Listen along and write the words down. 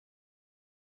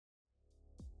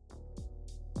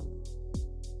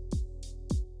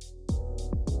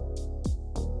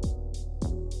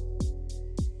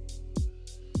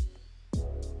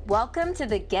Welcome to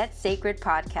the Get Sacred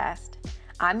podcast.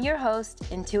 I'm your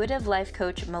host, intuitive life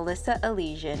coach Melissa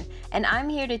Elysian, and I'm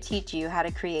here to teach you how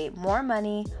to create more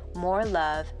money, more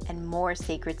love, and more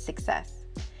sacred success.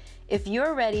 If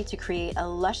you're ready to create a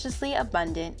lusciously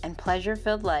abundant and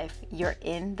pleasure-filled life, you're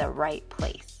in the right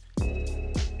place.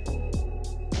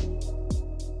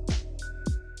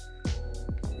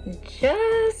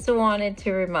 Just wanted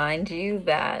to remind you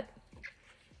that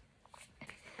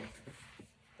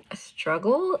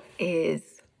struggle is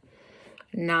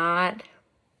not,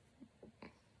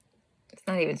 it's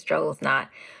not even struggle, it's not.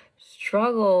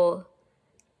 Struggle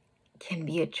can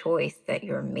be a choice that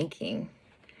you're making.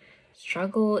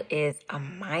 Struggle is a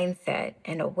mindset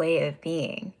and a way of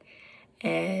being.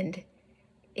 And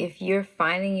if you're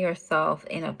finding yourself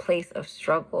in a place of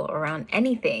struggle around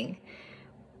anything,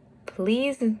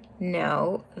 please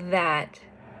know that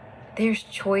there's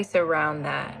choice around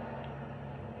that.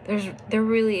 There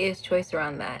really is choice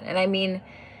around that. And I mean,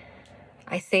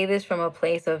 I say this from a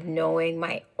place of knowing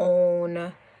my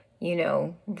own,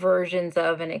 versions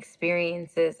of and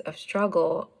experiences of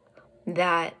struggle,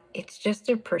 that it's just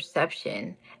a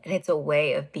perception and it's a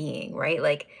way of being, right?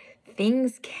 Like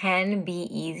things can be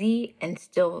easy and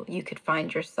still you could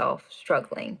find yourself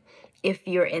struggling if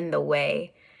you're in the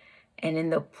way and in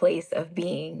the place of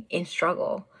being in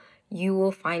struggle. You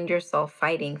will find yourself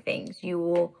fighting things. You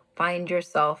will find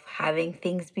yourself having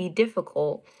things be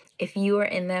difficult if you are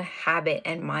in the habit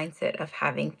and mindset of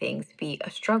having things be a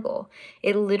struggle.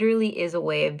 It literally is a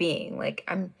way of being.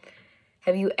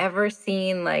 Have you ever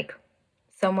seen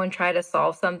someone try to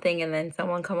solve something and then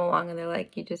someone come along and they're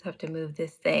like, you just have to move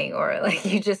this thing, or like,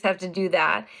 you just have to do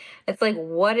that? It's like,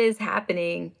 what is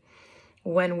happening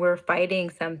when we're fighting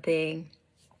something,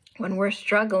 when we're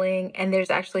struggling, and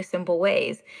there's actually simple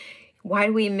ways? Why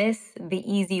do we miss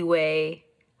the easy way?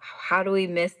 How do we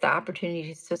miss the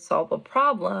opportunities to solve a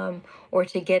problem or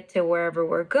to get to wherever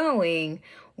we're going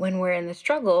when we're in the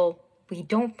struggle? We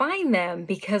don't find them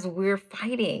because we're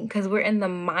fighting, because we're in the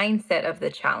mindset of the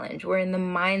challenge. We're in the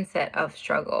mindset of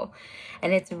struggle.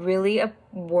 And it's really a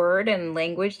word and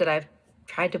language that I've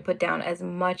tried to put down as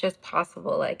much as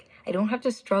possible. Like, I don't have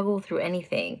to struggle through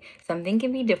anything. Something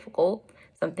can be difficult,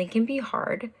 something can be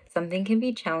hard, something can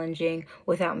be challenging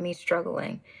without me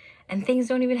struggling. And things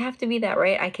don't even have to be that,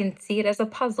 right? I can see it as a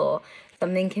puzzle.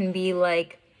 Something can be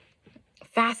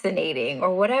fascinating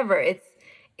or whatever.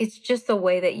 It's just the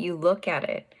way that you look at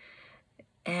it.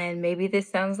 And maybe this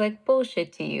sounds like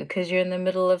bullshit to you because you're in the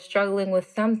middle of struggling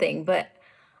with something, but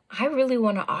I really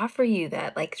want to offer you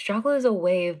that struggle is a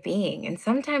way of being. And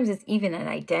sometimes it's even an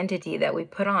identity that we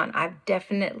put on. I've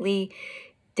definitely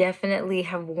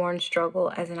have worn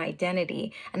struggle as an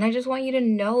identity. And I just want you to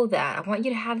know that. I want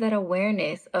you to have that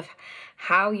awareness of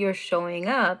how you're showing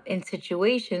up in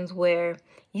situations where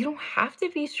you don't have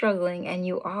to be struggling and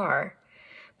you are.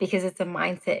 Because it's a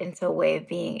mindset, it's a way of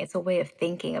being, it's a way of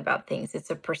thinking about things,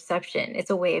 it's a perception, it's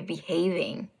a way of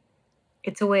behaving,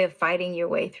 it's a way of fighting your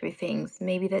way through things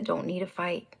maybe that don't need a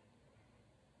fight,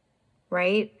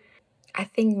 right? I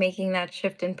think making that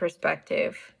shift in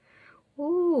perspective,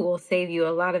 will save you a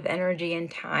lot of energy and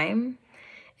time,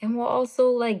 and will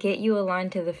also get you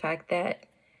aligned to the fact that,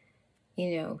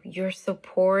 you're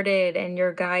supported and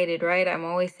you're guided, right? I'm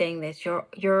always saying this,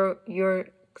 you're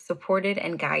supported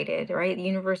and guided, right? The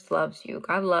universe loves you.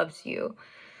 God loves you.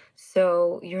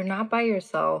 So you're not by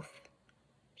yourself.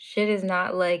 Shit is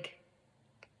not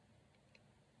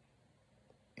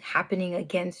happening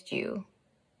against you,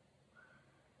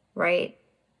 right?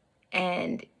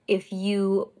 And if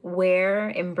you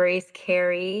embrace,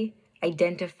 carry,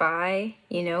 identify,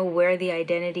 wear the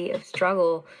identity of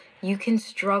struggle, you can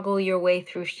struggle your way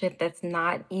through shit that's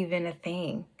not even a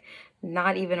thing,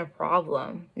 not even a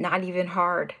problem, not even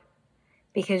hard,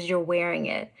 because you're wearing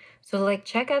it. So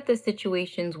check out the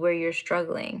situations where you're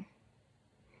struggling.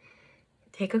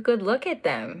 Take a good look at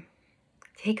them.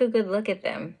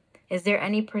 Is there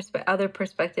any other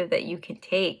perspective that you can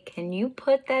take? Can you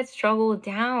put that struggle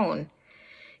down?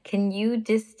 Can you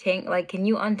can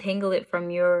you untangle it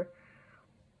from your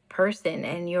person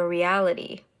and your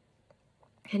reality?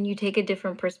 Can you take a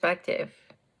different perspective?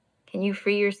 Can you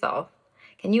free yourself?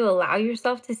 Can you allow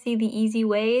yourself to see the easy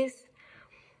ways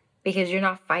because you're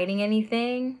not fighting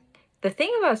anything? The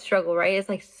thing about struggle, right, is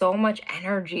so much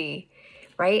energy,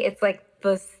 right? It's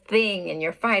this thing and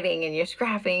you're fighting and you're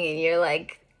scrapping and you're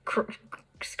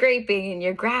scraping and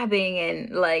you're grabbing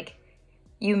and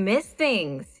you miss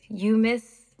things. You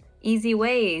miss easy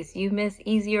ways. You miss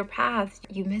easier paths.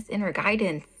 You miss inner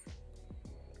guidance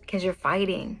because you're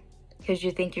fighting, because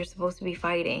you think you're supposed to be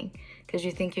fighting, because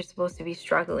you think you're supposed to be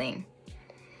struggling.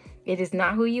 It is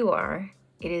not who you are.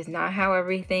 It is not how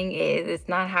everything is. It's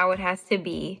not how it has to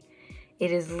be.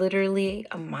 It is literally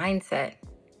a mindset.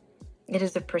 It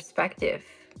is a perspective.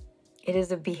 It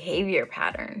is a behavior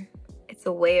pattern. It's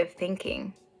a way of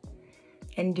thinking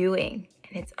and doing,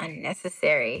 and it's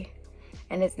unnecessary,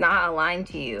 and it's not aligned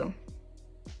to you.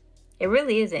 It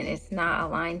really isn't. It's not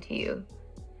aligned to you.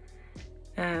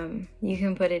 You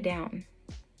can put it down.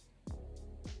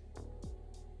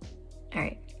 All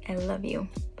right. I love you.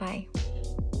 Bye.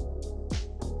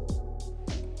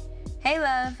 Hey,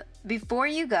 love. Before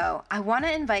you go, I want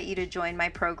to invite you to join my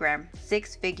program,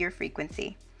 Six Figure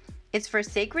Frequency. It's for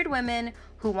sacred women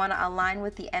who want to align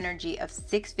with the energy of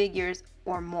 6 figures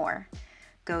or more.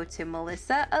 Go to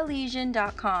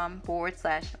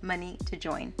melissaalesian.com/money to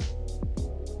join.